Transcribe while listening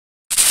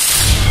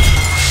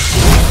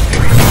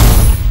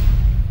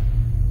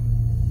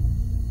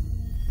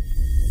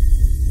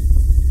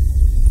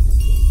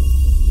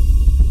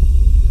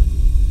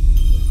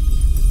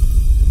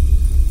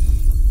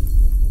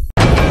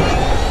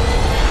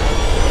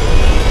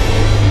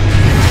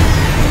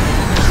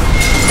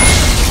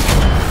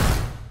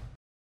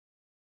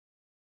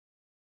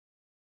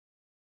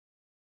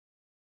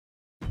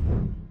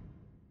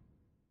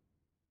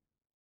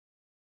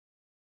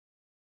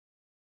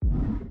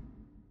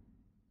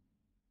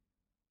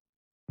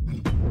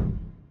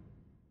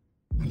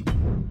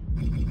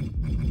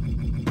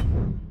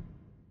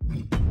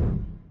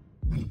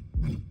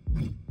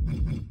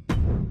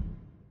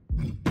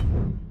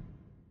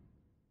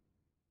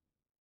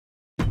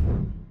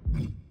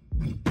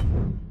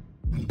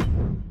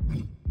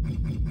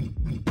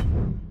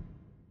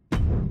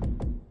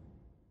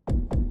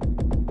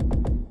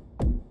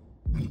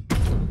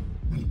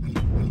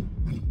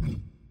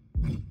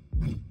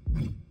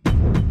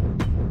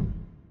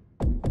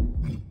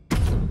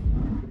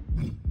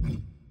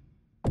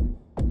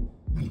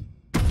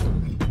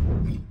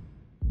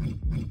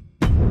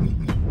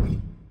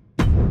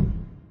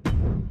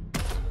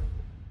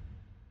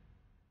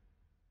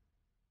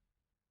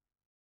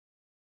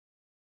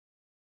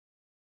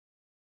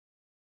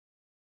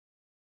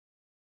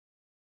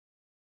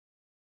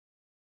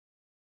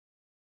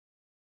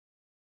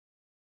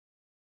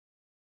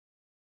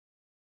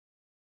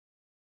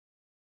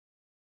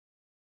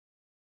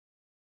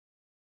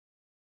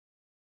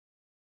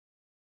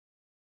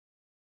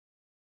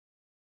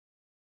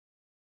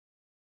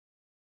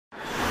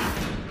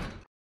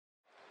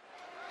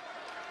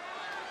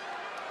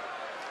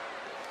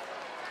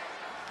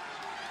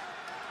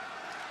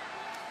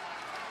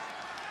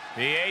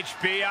The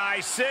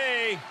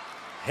HBIC.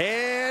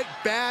 Head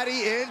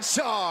baddie in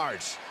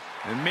charge.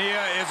 And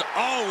Mia is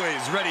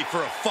always ready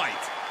for a fight.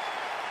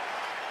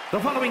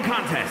 The following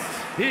contest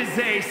is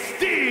a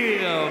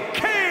steel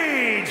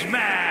cage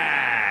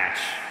match.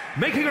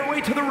 Making her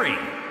way to the ring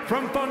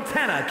from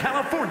Fontana,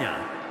 California,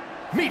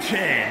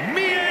 Michin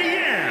Mia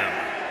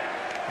Yim.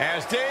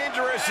 As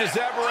dangerous as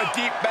ever, a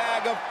deep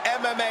bag of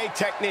MMA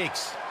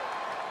techniques.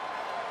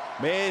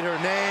 Made her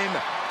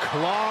name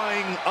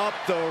clawing up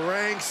the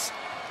ranks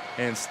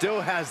and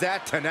still has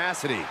that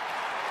tenacity.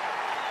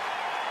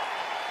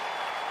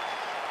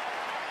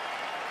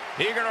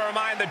 Eager to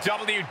remind the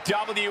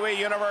WWE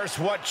Universe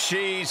what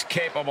she's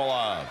capable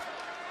of.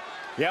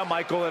 Yeah,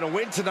 Michael, and a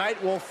win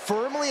tonight will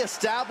firmly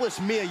establish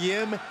Mia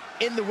Yim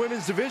in the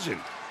women's division.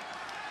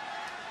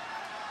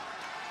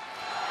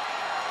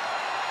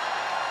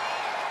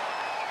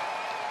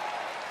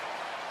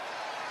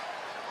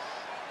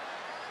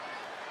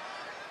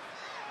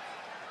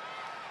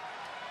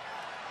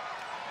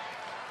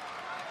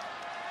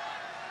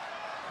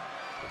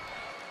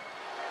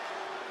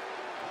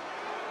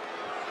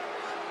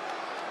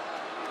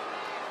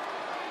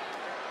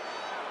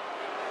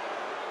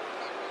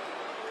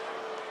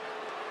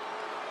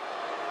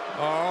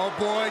 Oh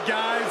boy,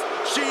 guys,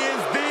 she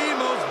is the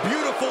most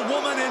beautiful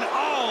woman in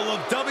all of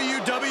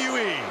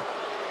WWE.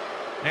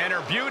 And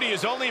her beauty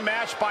is only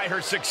matched by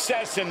her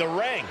success in the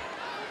ring.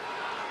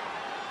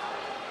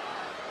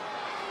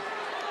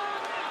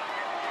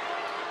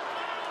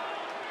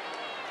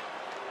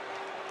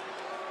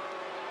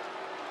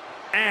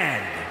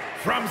 And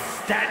from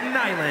Staten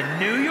Island,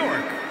 New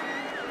York,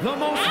 the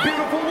most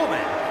beautiful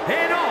woman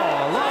in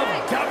all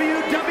of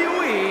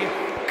WWE,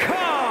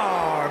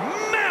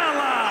 Carmella!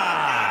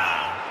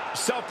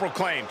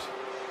 Self-proclaimed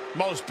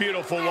most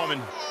beautiful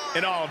woman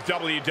in all of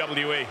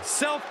WWE.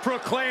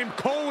 Self-proclaimed.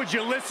 Cole, would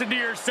you listen to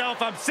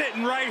yourself? I'm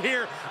sitting right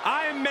here.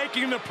 I am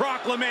making the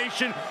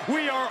proclamation.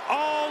 We are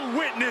all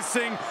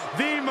witnessing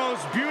the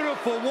most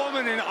beautiful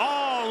woman in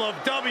all of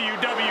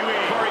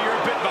WWE. Corey, you're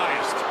a bit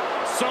biased.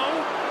 So?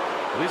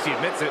 At least he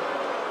admits it.